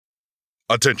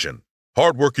Attention,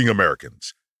 hardworking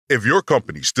Americans. If your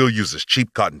company still uses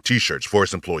cheap cotton t-shirts for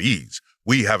its employees,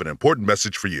 we have an important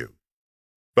message for you.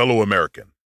 Fellow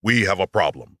American, we have a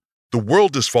problem. The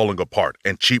world is falling apart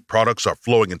and cheap products are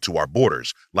flowing into our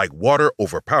borders like water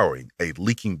overpowering a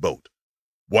leaking boat.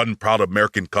 One proud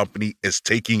American company is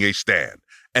taking a stand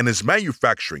and is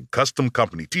manufacturing custom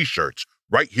company t-shirts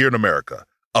right here in America,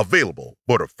 available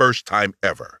for the first time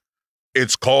ever.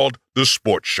 It's called the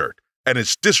Sports Shirt, and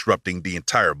it's disrupting the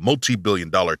entire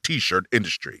multi-billion-dollar t-shirt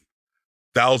industry.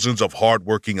 Thousands of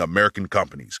hardworking American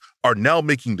companies are now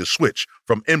making the switch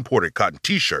from imported cotton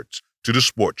t-shirts to the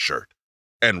Sports Shirt.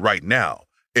 And right now,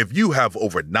 if you have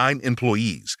over 9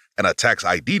 employees and a tax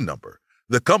ID number,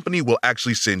 the company will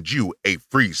actually send you a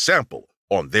free sample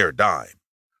on their dime.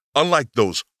 Unlike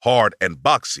those hard and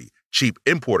boxy, cheap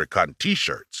imported cotton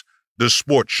t-shirts, the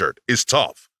Sports Shirt is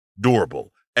tough,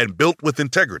 durable, and built with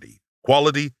integrity,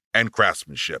 quality, and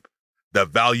craftsmanship. The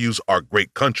values our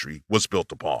great country was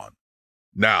built upon.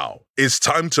 Now, it's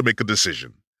time to make a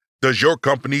decision. Does your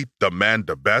company demand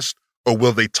the best, or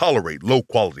will they tolerate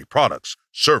low-quality products,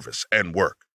 service, and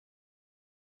work?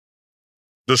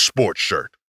 The Sports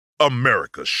Shirt,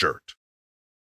 America's shirt.